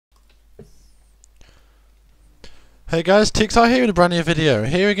Hey guys, TXR here with a brand new video.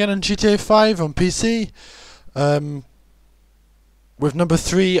 Here again on GTA 5 on PC. With number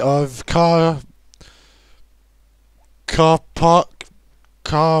 3 of car park,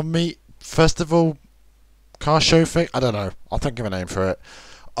 car meet, festival, car show thing. I don't know. I'll think of a name for it.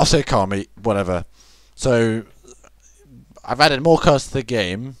 I'll say car meet, whatever. So, I've added more cars to the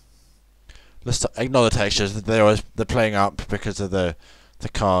game. Let's ignore the textures. They're playing up because of the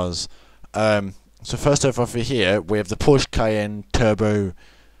cars. So first off over here, we have the Porsche Cayenne Turbo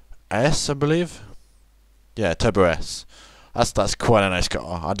S, I believe. Yeah, Turbo S. That's quite a nice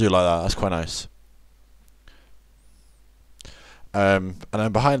car. I do like that. That's quite nice. And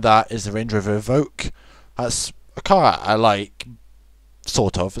then behind that is the Range Rover Evoque. That's a car I like,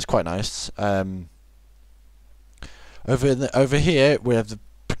 sort of. It's quite nice. Over here we have the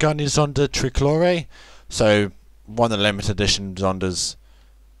Pagani Zonda Tricolore. So one of the limited edition Zondas.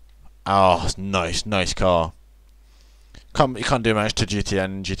 Oh, nice car. You can't do much to GTN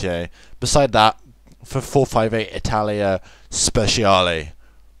and GTA. Beside that, for 458 Italia Speciale.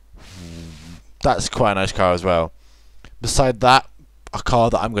 That's quite a nice car as well. Beside that, a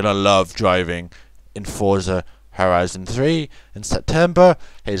car that I'm going to love driving in Forza Horizon 3 in September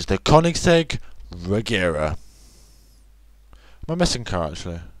is the Koenigsegg Regera. Am I missing a car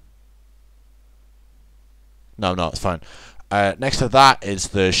actually? No, it's fine. Next to that is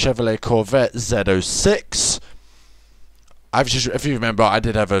the Chevrolet Corvette Z06. If you remember, I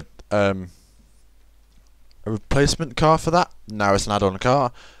did have a replacement car for that. Now it's an add-on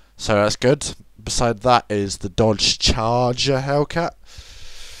car, so that's good. Beside that is the Dodge Charger Hellcat.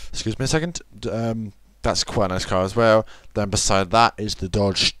 Excuse me a second. That's quite a nice car as well. Then beside that is the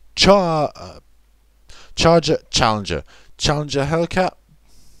Dodge Challenger Hellcat.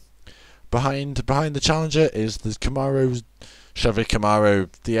 Behind the Challenger is the Chevy Camaro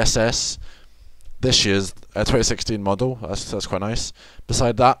the SS. This year's 2016 model. That's quite nice.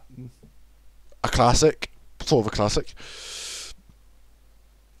 Beside that, a classic, sort of a classic.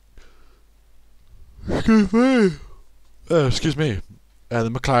 Excuse me. The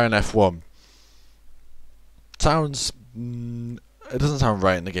McLaren F1. It doesn't sound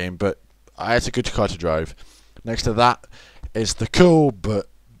right in the game, but it's a good car to drive. Next to that is the cool but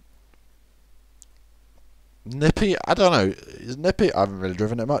nippy, I don't know, is nippy? I haven't really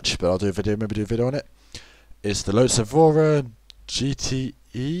driven it much, but I'll do a video, maybe do a video on it. It's the Lotus Evora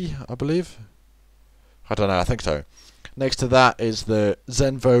GTE, I believe. I don't know, I think so. Next to that is the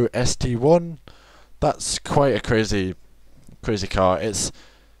Zenvo ST1. That's quite a crazy car. It's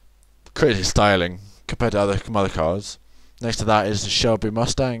crazy styling compared to other cars. Next to that is the Shelby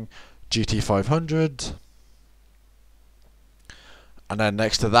Mustang GT500. And then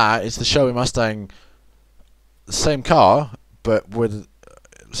next to that is the Shelby Mustang, the same car, but with,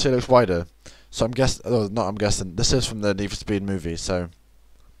 see, it looks wider. So I'm guessing, this is from the Need for Speed movie, so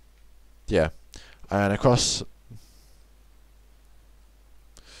yeah. And across,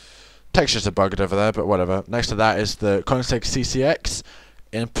 textures are bugged over there, but whatever. Next to that is the Koenigsegg CCX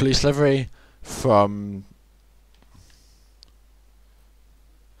in police livery from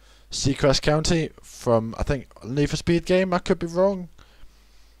Seacrest County, from, I think, Need for Speed game. I could be wrong.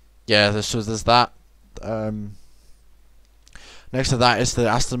 Yeah, there's that. Next to that is the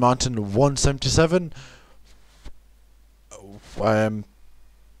Aston Martin 177.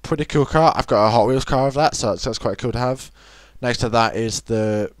 Pretty cool car. I've got a Hot Wheels car of that, so that's quite cool to have. Next to that is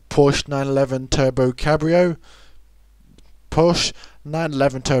the Porsche 911 Turbo Cabrio. Porsche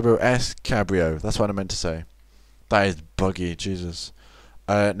 911 Turbo S Cabrio. That's what I meant to say. That is buggy, Jesus.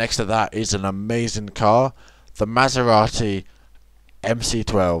 Next to that is an amazing car, the Maserati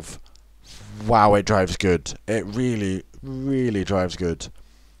MC12. Wow, it drives good. It really drives good.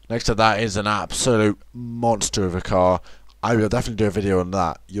 Next to that is an absolute monster of a car. I will definitely do a video on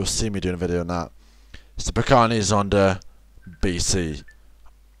that. You'll see me doing a video on that. It's the Pagani Huayra BC.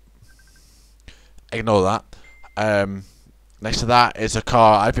 Ignore that. Next to that is a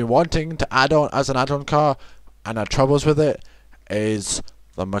car I've been wanting to add on as an add-on car, and had troubles with it, is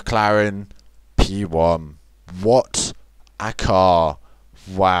the Mclaren P1. What a car.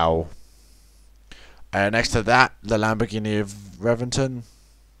 Wow. Next to that, the Lamborghini Reventon.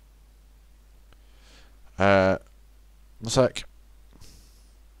 One sec.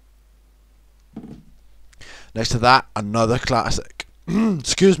 Next to that, another classic.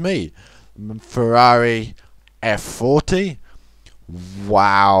 Excuse me. Ferrari F40.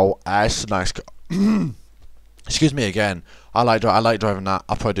 Wow, that's a nice car. Excuse me again. I like driving that.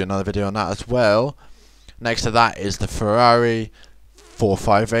 I'll probably do another video on that as well. Next to that is the Ferrari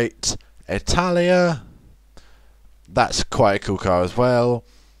 458 Italia. That's quite a cool car as well.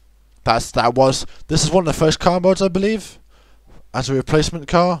 This is one of the first car mods, I believe, as a replacement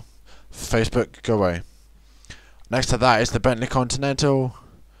car. Facebook, go away. Next to that is the Bentley Continental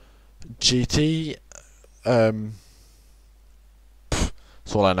GTE. That's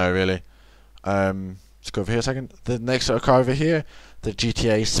all I know, really. Let's go over here a second. The next car over here, the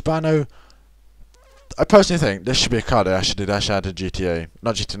GTA Spano. I personally think this should be a car that actually add a GTA.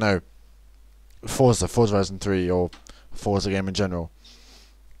 Not GTA, no. Forza Horizon 3, or Forza game in general.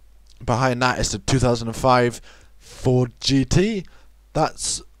 Behind that is the 2005 Ford GT.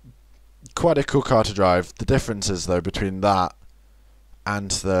 That's quite a cool car to drive. The differences, though, between that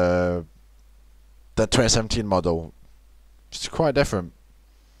and the 2017 model, it's quite different.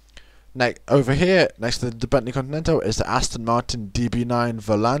 Over here, next to the Bentley Continental, is the Aston Martin DB9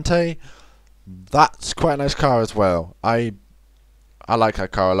 Volante. That's quite a nice car as well. I like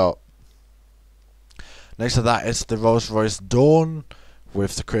that car a lot. Next to that is the Rolls-Royce Dawn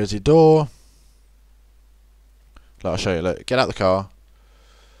with the crazy door. I'll show you. Look, get out the car.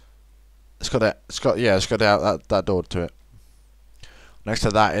 It's got that door to it. Next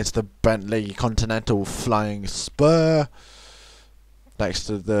to that is the Bentley Continental Flying Spur. Next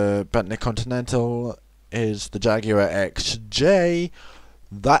to the Bentley Continental is the Jaguar XJ.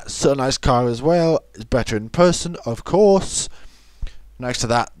 That's a nice car as well. It's better in person, of course. Next to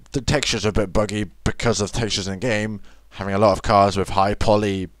that, the textures are a bit buggy because of textures in the game. Having a lot of cars with high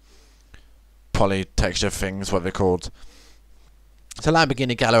poly texture things, what they're called. It's a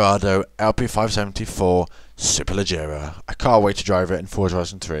Lamborghini Gallardo LP574 Superleggera. I can't wait to drive it in Forza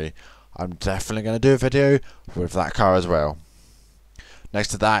Horizon 3. I'm definitely going to do a video with that car as well. Next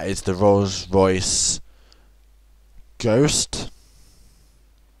to that is the Rolls-Royce Ghost.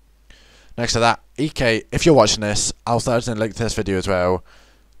 Next to that, EK, if you're watching this, I'll start in a link to this video as well.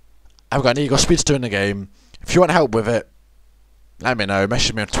 I've got an Eagle Speedster in the game. If you want help with it, let me know.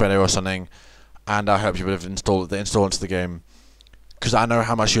 Message me on Twitter or something, and I'll help you with the install into the game. Because I know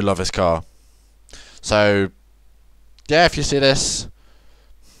how much you love this car. So, yeah, if you see this,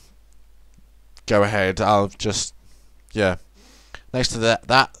 go ahead. I'll just, yeah. Next to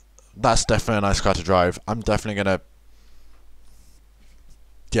that's definitely a nice car to drive. I'm definitely gonna,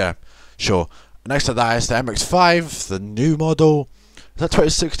 yeah, sure. Next to that is the MX5, the new model. Is that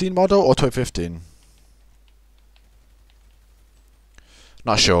 2016 model or 2015?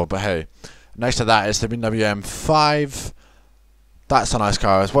 Not sure, but hey. Next to that is the BMW M5. That's a nice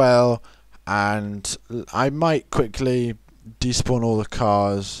car as well. And I might quickly despawn all the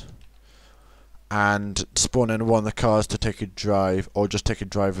cars and spawn in one of the cars to take a drive, or just take a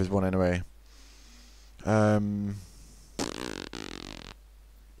drive with one anyway.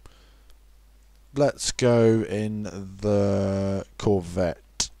 Let's go in the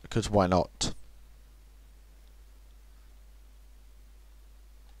Corvette, because why not?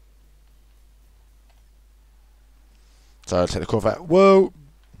 So I'll take the Corvette. Whoa!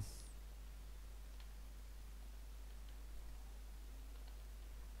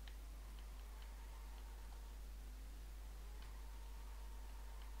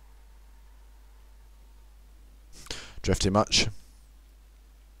 Drifty much.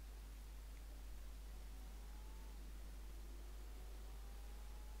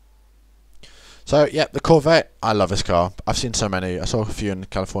 So, yeah, the Corvette, I love this car. I've seen so many. I saw a few in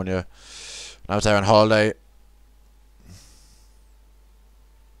California when I was there on holiday.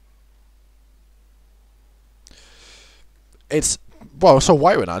 It's, well, I saw a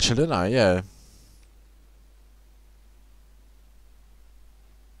white one actually, didn't I? Yeah.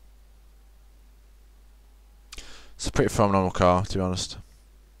 It's a pretty phenomenal car, to be honest.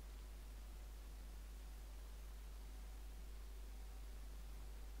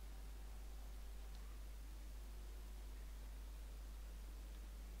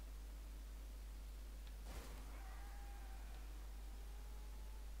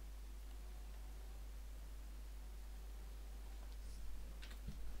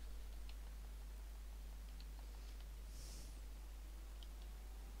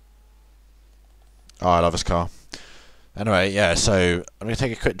 Oh, I love this car. Anyway, yeah, so I'm going to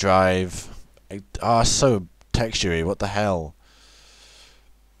take a quick drive. So textury, what the hell?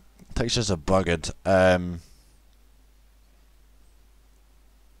 Textures are buggered. I'm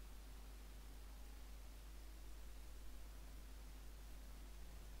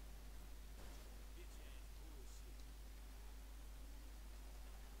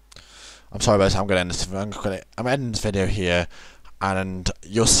sorry about this, I'm ending this video here, and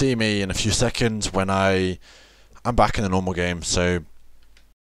you'll see me in a few seconds when I'm back in the normal game, so